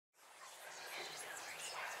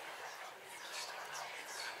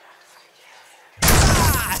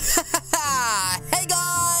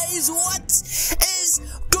guys, what is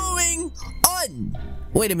going on?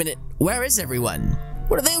 Wait a minute, where is everyone?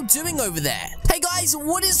 What are they all doing over there? Hey guys,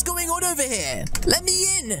 what is going on over here? Let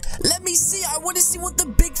me in. Let me see. I want to see what the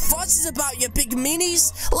big fuss is about, you big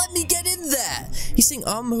meanies. Let me get in there. He's saying,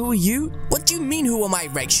 who are you? What do you mean, who am I,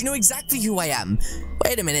 Rex? You know exactly who I am.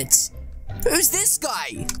 Wait a minute. Who's this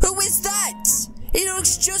guy? Who is that? He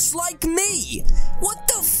looks just like me. What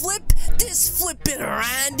the flip? This flippin'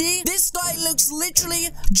 Randy? This guy looks literally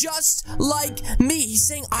just like me. He's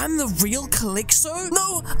saying, I'm the real Calixo?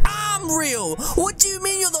 No, I'm real. What do you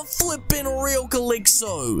mean you're the flippin' real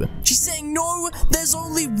Calixo? She's saying, no, there's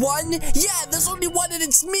only one. Yeah, there's only one and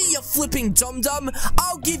it's me, you flipping dum-dum.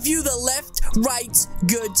 I'll give you the left, right,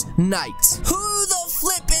 good night. Who the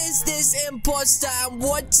flip is this imposter and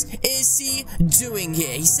what is he doing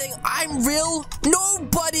here? He's saying, I'm real.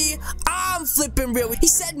 Nobody, I'm flipping real. He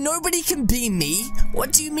said nobody can be me.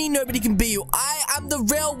 What do you mean nobody can be you? I am the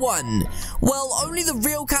real one. Well, only the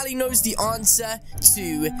real Callie knows the answer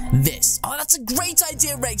to this. Oh, that's a great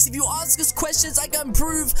idea, Rex. If you ask us questions, I can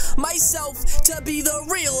prove myself to be the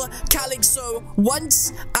real Calixo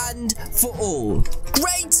once and for all.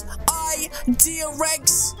 Great idea,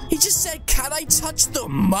 Rex. He just said, can I touch the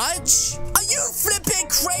merch? Are you flipping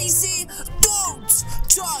crazy? Don't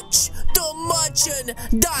touch the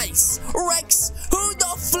merchandise. Rex, who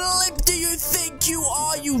the flip do you think you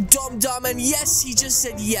are, you dum-dum? And yes, he just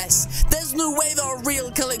said yes. There's no way the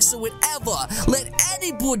real Calixo would ever let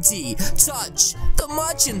anybody touch the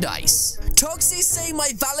merchandise. Toxie's saying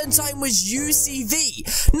my Valentine was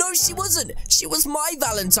UCV. No, she wasn't. She was my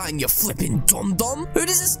Valentine, you flipping dum-dum. Who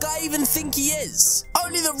does this guy even think he is?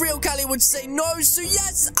 Only the real Callie would say no, so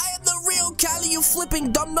yes, I am the real Callie, you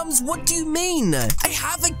flipping dum-dums. What do you mean? I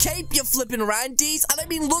have a cape, you flipping randies, and I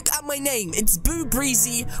mean, look at my name. It's Boo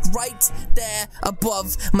Breezy right there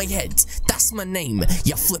above my head. That's my name,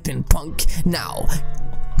 you flipping punk. Now,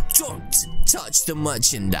 don't touch the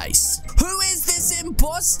merchandise. Who is this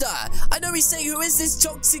imposter? I know he's saying, who is this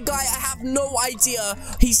toxic guy? I have no idea.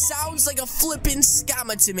 He sounds like a flipping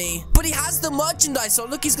scammer to me. But he has the merchandise. So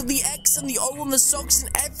look, he's got the X and the O on the socks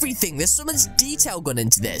and everything. There's so much detail gone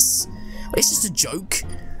into this. It's just a joke.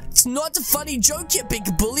 It's not a funny joke, you big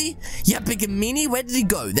bully. Yeah, big meanie. Where did he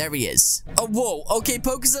go? There he is. Oh, whoa. Okay,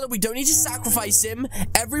 Pokezilla, we don't need to sacrifice him.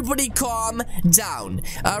 Everybody calm down.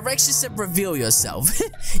 Rex just said reveal yourself.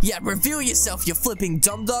 Yeah, reveal yourself, you flipping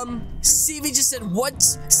dum-dum. CV just said, what?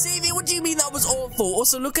 CV, what do you mean that was awful?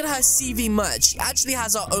 Also, look at her CV merch. She actually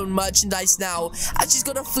has her own merchandise now, and she's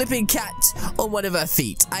got a flipping cat on one of her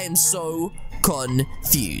feet. I am so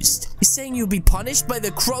confused. He's saying you'll be punished by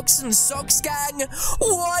the Crocs and Socks gang?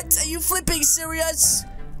 What? Are you flipping serious?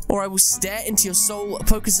 Or I will stare into your soul.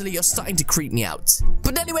 Pokezilla, you're starting to creep me out.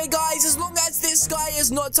 But anyway, guys, as long as this guy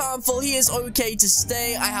is not harmful, he is okay to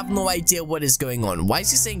stay. I have no idea what is going on. Why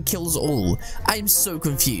is he saying kills all? I am so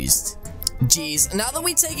confused. Jeez, now that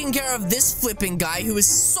we've taken care of this flipping guy who is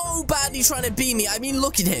so badly trying to be me, I mean,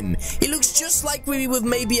 look at him. He looks just like me with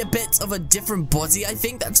maybe a bit of a different body. I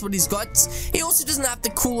think that's what he's got. He also doesn't have the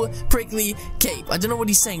cool, prickly cape. I don't know what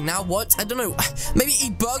he's saying now. What? I don't know. Maybe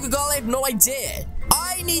eat Burger Girl? I have no idea.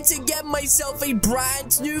 I need to get myself a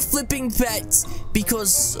brand new flipping pet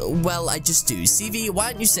because, well, I just do. CV, why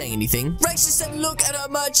aren't you saying anything? Rex just said, look at her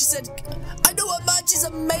merch. She said, I know her merch is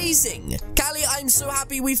amazing. Callie, I'm so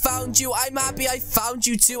happy we found you. I'm happy I found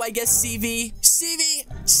you too, I guess, CV. CV,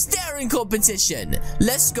 staring competition.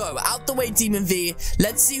 Let's go. Out the way, Demon V.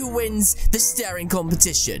 Let's see who wins the staring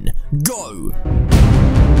competition. Go.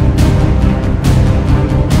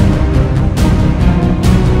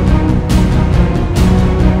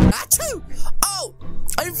 Oh,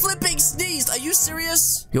 I'm flipping sneezed. Are you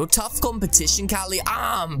serious? Your tough competition, Callie.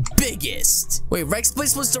 I'm biggest. Wait, Rex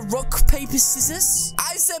Bliss was the rock, paper, scissors?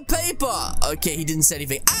 I said paper. Okay, he didn't say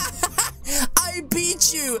anything. I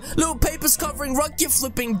beat you. Little paper's covering rock, you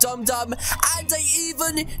flipping dum-dum. And I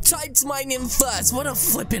even typed my name first. What a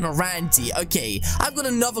flipping ranty. Okay, I've got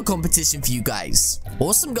another competition for you guys.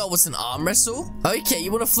 Awesome Girl wants an arm wrestle. Okay,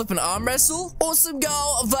 you want to flip an arm wrestle? Awesome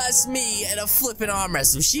Girl versus me in a flipping arm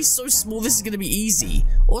wrestle. She's so small, this is going to be easy.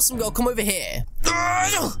 Awesome Girl, come over here.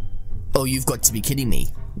 Oh, you've got to be kidding me.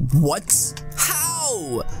 What?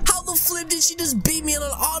 How? How the flip did she just beat me in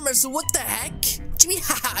an arm wrestle? What the heck? Do you mean,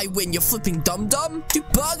 haha, I win, you flipping dum-dum? Do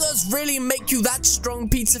burgers really make you that strong,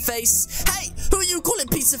 pizza face? Hey, Who are you calling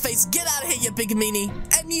pizza face? Get out of here, you big meanie.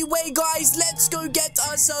 Anyway, guys, let's go get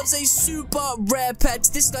ourselves a super rare pet.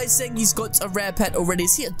 This guy's saying he's got a rare pet already.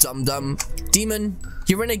 Is he a dum-dum? Demon,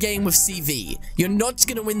 you're in a game with CV. You're not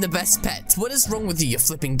gonna win the best pet. What is wrong with you, you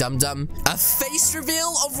flipping dum-dum? A face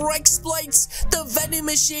reveal of Rexploits, the vending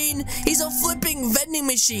machine. He's a flipping vending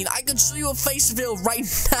machine. I can show you a face reveal right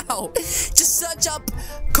now. Just search up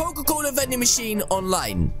Coca-Cola vending machine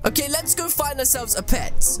online. Okay, let's go find ourselves a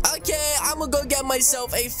pet. Okay, I'm gonna go get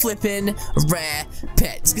myself a flipping rare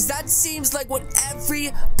pet, because that seems like what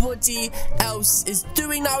everybody else is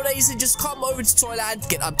doing nowadays. And just come over to Toyland,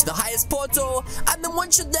 get up to the highest portal, and then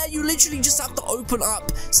once you're there, you literally just have to open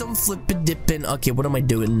up some flipping dipping. Okay, what am I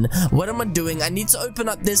doing? What am I doing? I need to open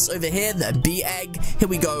up this over here, the bee egg. Here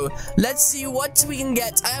we go. Let's see what we can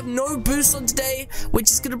get. I have no boost on today, which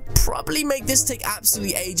is gonna probably make this take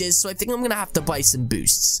absolutely ages, so I think I'm gonna have to buy some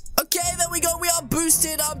boosts. Okay, there we go. We are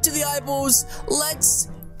boosted up to the eyeballs. Let's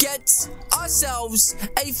get ourselves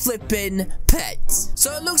a flipping pet.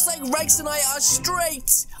 So it looks like Rex and I are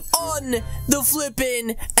straight on the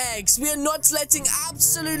flipping eggs. We are not letting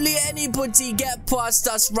absolutely anybody get past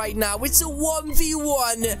us right now. It's a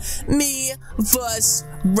 1v1, me versus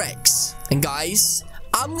Rex. And guys,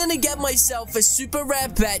 I'm gonna get myself a super rare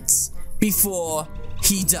pet before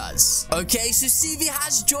he does. Okay, so CV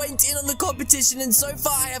has joined in on the competition, and so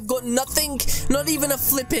far I have got nothing, not even a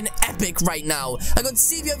flipping epic right now. I got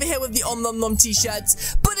CV over here with the Om Nom Nom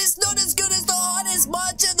t-shirts, but it's not as good as the hardest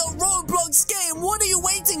merch in the Roblox game. What are you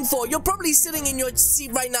waiting for? You're probably sitting in your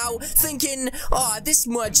seat right now thinking, oh, this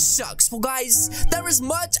merch sucks. Well, guys, there is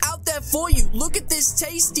merch out there for you. Look at this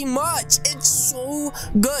tasty merch. It's so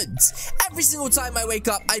good. Every single time I wake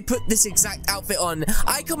up, I put this exact outfit on.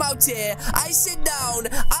 I come out here, I sit down,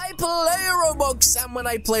 I play Roblox, and when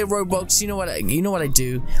I play Roblox, you know what I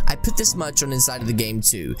do? I put this merch on inside of the game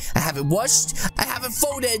too. I have it washed, I have it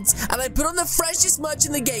folded, and I put on the freshest merch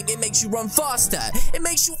in the game. It makes you run faster. It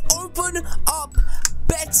makes you open up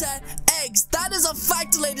better eggs. That is a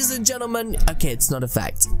fact, ladies and gentlemen. Okay, it's not a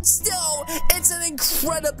fact. Still, it's an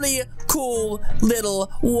incredibly cool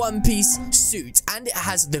little one-piece suit, and it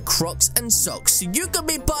has the Crocs and socks, so you can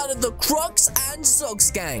be part of the Crocs and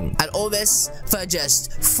socks gang. And all this for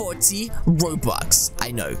just 40 Robux.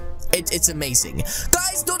 I know. It's amazing.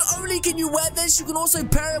 Guys, not only can you wear this, you can also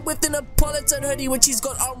pair it with the Napolitan hoodie, which he's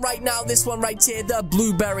got on right now. This one right here, the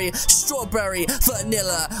blueberry, strawberry,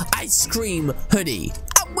 vanilla, ice cream hoodie.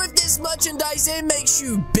 And with this merchandise, it makes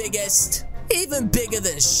you biggest. Even bigger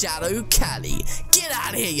than Shadow Cali. Get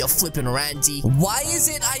out of here, you flipping randy. Why is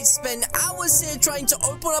it I spend hours here trying to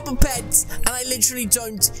open up a pet and I literally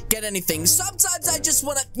don't get anything? Sometimes I just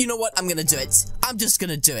wanna, you know what? I'm gonna do it. I'm just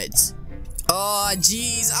gonna do it. Oh,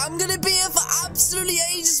 jeez. I'm gonna be here for absolutely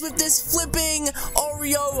ages with this flipping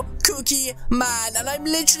Oreo cookie man. And I'm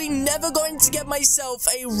literally never going to get myself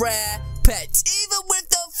a rare pet, even with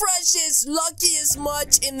the freshest, luckiest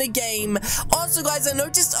merch in the game. Also, guys, I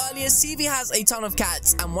noticed earlier CV has a ton of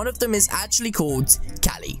cats, and one of them is actually called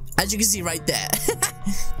Callie, as you can see right there.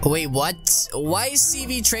 Wait, what? Why is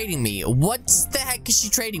CV trading me? What the heck is she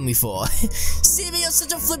trading me for? CV, you're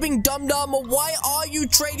such a flipping dum-dum. Why are you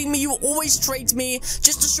trading me? You always trade me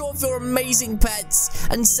just to show off your amazing pets,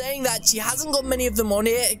 and saying that she hasn't got many of them on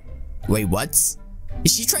here. Wait, what?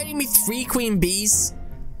 Is she trading me 3 queen bees?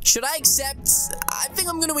 Should I accept? I think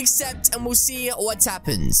I'm going to accept, and we'll see what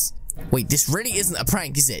happens. Wait, this really isn't a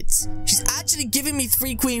prank, is it? She's actually giving me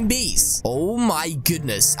 3 queen bees. Oh my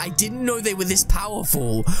goodness. I didn't know they were this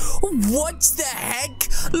powerful. What the heck?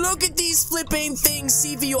 Look at these flipping things.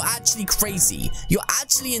 CV, you're actually crazy. You're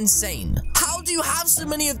actually insane. How do you have so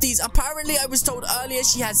many of these? Apparently, I was told earlier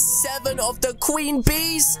she has 7 of the queen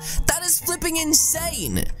bees. That is flipping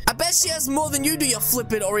insane. I bet she has more than you do, you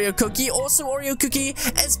flipping Oreo cookie. Also, Oreo cookie,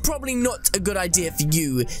 it's probably not a good idea for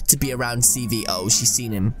you to be around CV. Oh, she's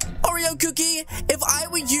seen him. Oreo cookie, if I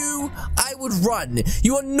were you, I would run.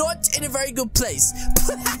 You are not in a very good place.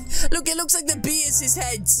 Look, it looks like the bee is his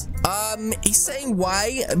head. He's saying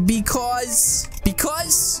why? Because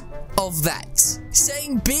of that.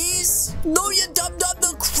 Saying bees? No, you dum-dum,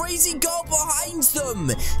 the crazy girl behind them.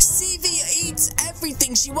 CV eats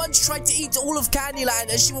everything. She once tried to eat all of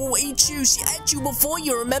Candyland, and she will eat you. She ate you before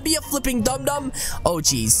you. Remember, you flipping dum-dum? Oh,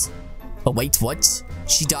 jeez. Oh, wait, what?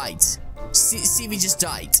 She died. CV just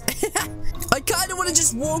died. I kind of want to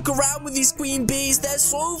just walk around with these queen bees. They're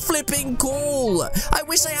so flipping cool. I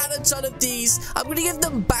wish I had a ton of these. I'm going to give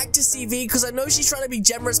them back to CV because I know she's trying to be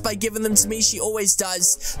generous by giving them to me. She always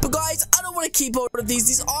does. But guys, I don't want to keep all of these.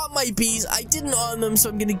 These aren't my bees. I didn't earn them, so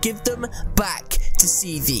I'm going to give them back to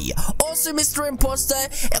see thee. Also, Mr. Imposter,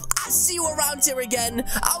 if I see you around here again,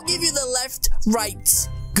 I'll give you the left, right,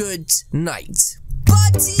 good night.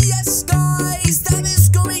 But yes, guys, that is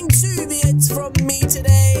going to be it from me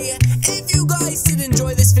today. If you guys did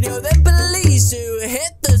enjoy this video, then please do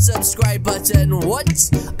hit the subscribe button. What?